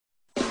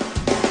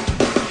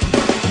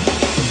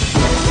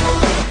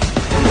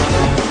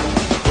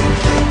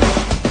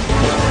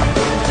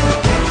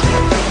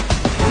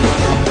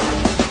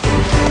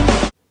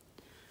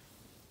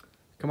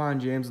on,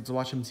 James, let's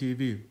watch some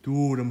TV.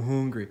 Dude, I'm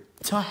hungry.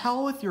 To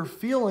hell with your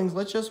feelings,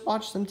 let's just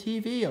watch some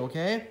TV,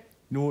 okay?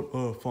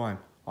 No, fine.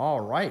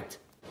 All right.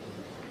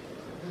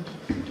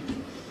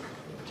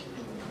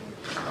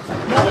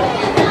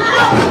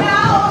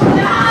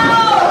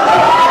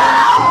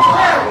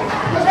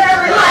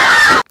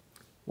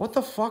 What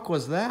the fuck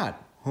was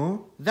that? Huh?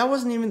 That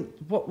wasn't even.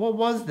 What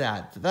was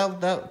that?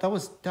 That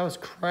was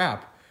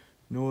crap.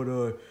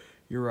 No,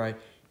 you're right.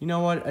 You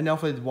know what?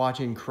 Enough with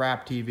watching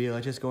crap TV.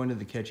 Let's just go into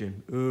the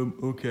kitchen.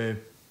 Okay.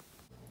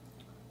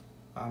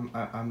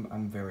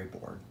 I'm very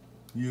bored.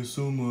 Yeah,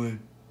 so am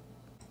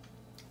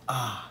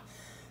I.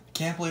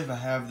 Can't believe I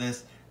have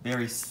this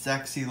very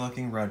sexy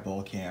looking Red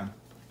Bull can.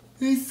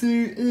 Hey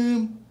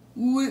sir,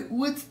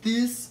 what's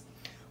this?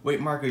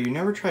 Wait, Marco, you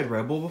never tried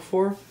Red Bull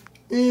before?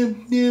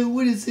 No,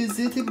 what is this?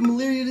 Is it a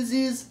malaria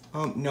disease?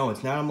 No,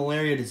 it's not a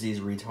malaria disease,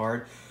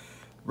 retard.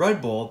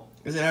 Red Bull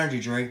is an energy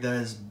drink that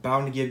is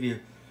bound to give you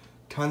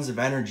tons of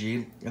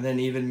energy, and then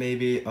even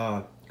maybe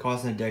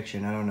cause an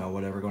addiction. I don't know,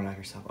 whatever, go knock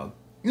yourself up.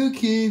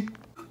 Okay.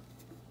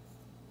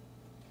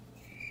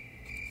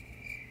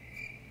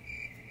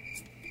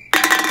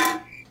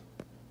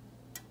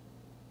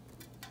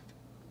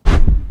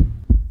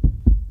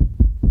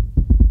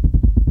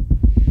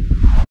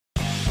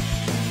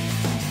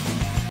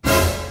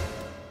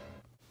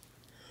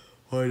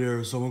 Hi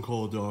there, someone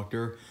call a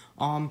doctor.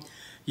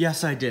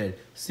 Yes I did.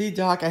 See,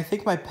 Doc, I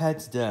think my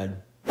pet's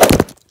dead.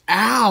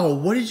 Ow!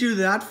 What did you do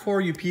that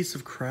for, you piece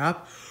of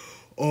crap?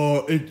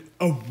 What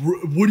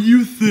do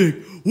you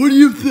think? What do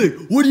you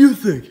think? What do you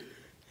think?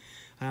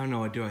 I don't know,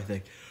 what do I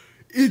think?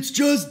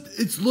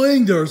 It's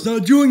laying there, it's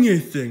not doing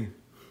anything.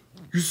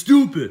 You're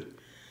stupid.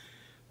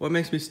 What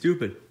makes me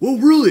stupid? Well,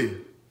 really?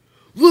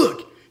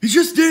 Look, he's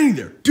just standing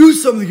there. Do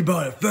something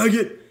about it,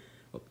 faggot.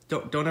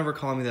 Don't ever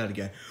call me that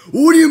again.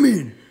 Well, what do you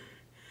mean?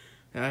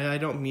 I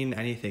don't mean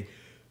anything.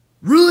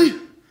 Really?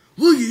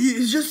 Look,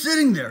 he's just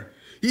sitting there.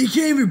 He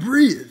can't even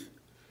breathe.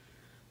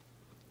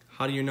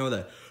 How do you know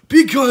that?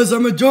 Because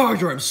I'm a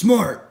doctor, I'm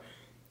smart.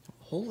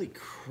 Holy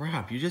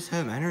crap, you just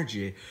have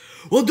energy.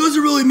 Well, it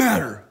doesn't really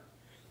matter.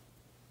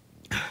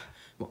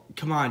 Well,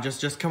 come on,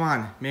 just come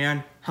on,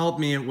 man. Help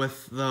me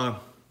with the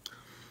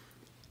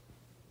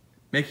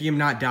making him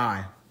not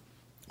die.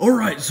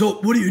 Alright, so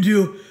what do you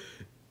do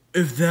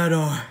if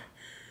that,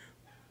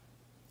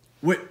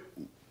 wait,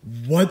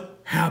 what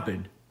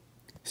happened?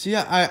 See,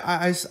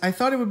 I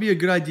thought it would be a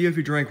good idea if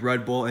you drank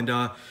Red Bull, and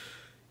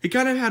he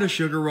kind of had a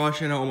sugar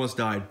rush and almost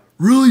died.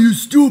 Really, you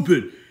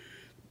stupid?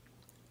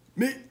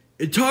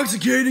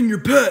 Intoxicating your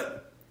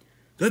pet.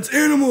 That's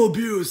animal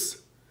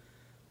abuse.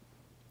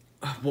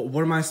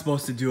 What am I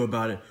supposed to do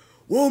about it?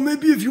 Well,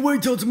 maybe if you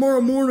wait till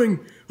tomorrow morning,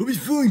 he'll be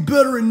feeling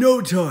better in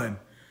no time.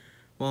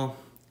 Well,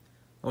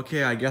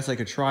 okay, I guess I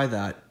could try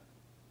that.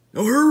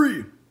 Now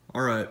hurry.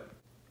 All right.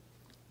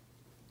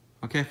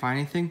 Okay, find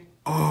anything?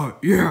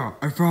 Yeah,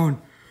 I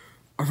found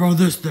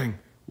this thing.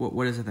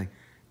 What is the thing?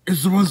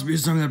 It's supposed to be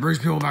something that brings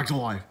people back to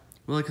life.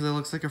 Really? Because it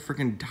looks like a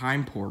freaking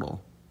time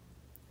portal.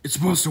 It's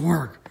supposed to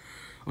work.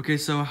 Okay,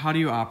 so how do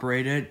you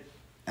operate it?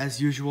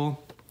 As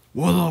usual?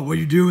 Well, what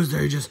you do is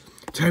that you just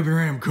type in a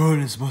random code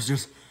and it's supposed to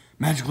just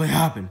magically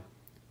happen.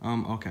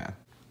 Okay.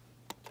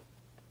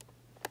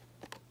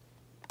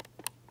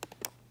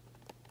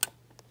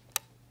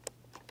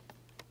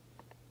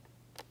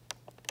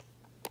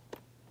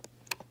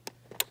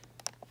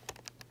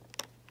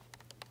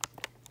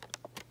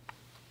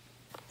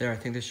 There, I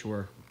think this should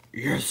work.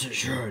 Yes, it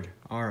should.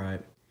 All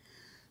right.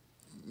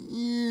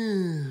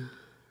 Yeah.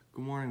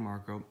 Good morning,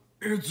 Marco.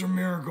 It's a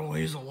miracle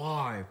he's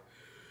alive.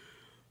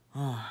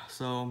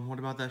 So, what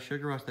about that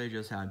sugar rush they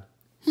just had?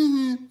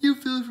 You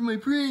fell for my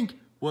prank.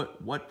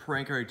 What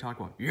prank are you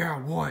talking about? Yeah,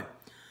 what?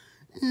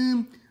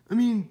 I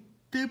mean,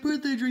 that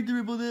part that I drank the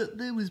Red Bull,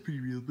 that was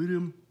pretty real. But,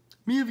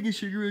 me having a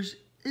sugar rush,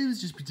 it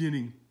was just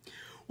pretending.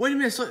 Wait a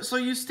minute, so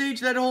you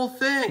staged that whole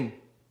thing?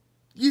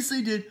 Yes, I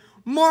did.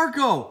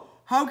 Marco!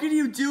 How can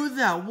you do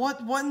that?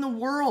 What in the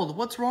world?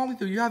 What's wrong with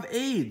you? You have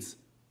AIDS.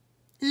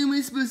 Am I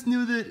supposed to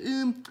know that?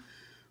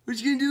 What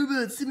you gonna do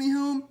about it? Send me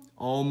home?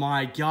 Oh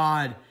my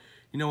god.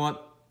 You know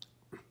what?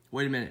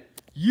 Wait a minute.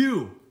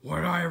 What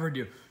did I ever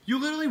do? You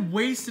literally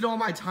wasted all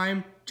my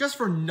time just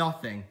for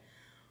nothing.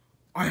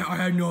 I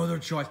had no other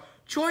choice.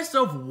 Choice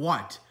of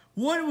what?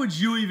 What would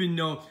you even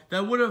know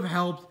that would have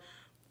helped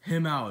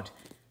him out?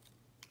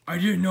 I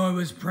didn't know I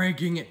was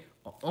pranking it.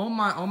 Oh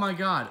my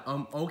god.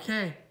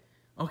 Okay.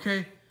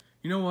 Okay.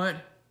 You know what?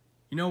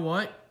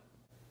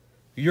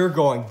 You're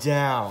going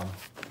down.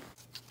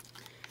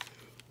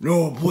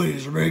 No,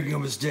 please, you're making a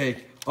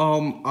mistake.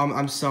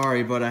 I'm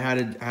sorry, but I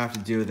have to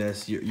do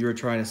this. You were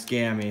trying to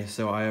scam me,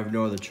 so I have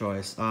no other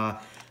choice.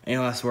 Any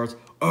last words?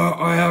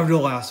 I have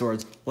no last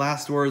words.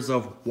 Last words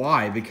of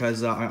why?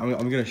 Because I'm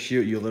gonna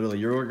shoot you, literally.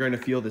 You're going to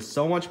feel this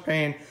so much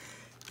pain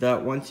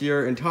that once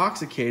you're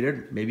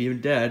intoxicated, maybe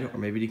even dead, or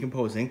maybe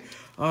decomposing,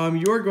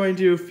 you're going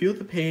to feel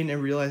the pain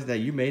and realize that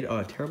you made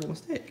a terrible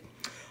mistake.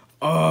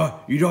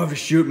 You don't have to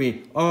shoot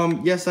me.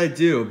 Yes I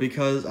do,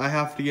 because I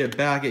have to get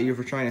back at you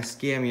for trying to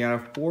scam me out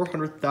of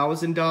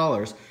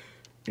 $400,000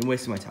 and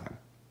wasting my time.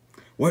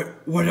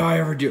 What did I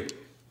ever do?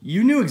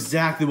 You knew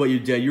exactly what you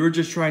did. You were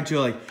just trying to,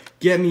 like,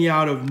 get me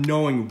out of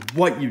knowing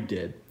what you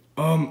did.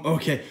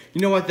 Okay.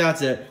 You know what?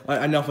 That's it.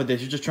 Enough with this.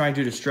 You're just trying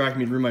to distract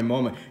me and ruin my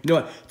moment. You know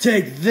what?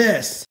 Take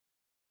this!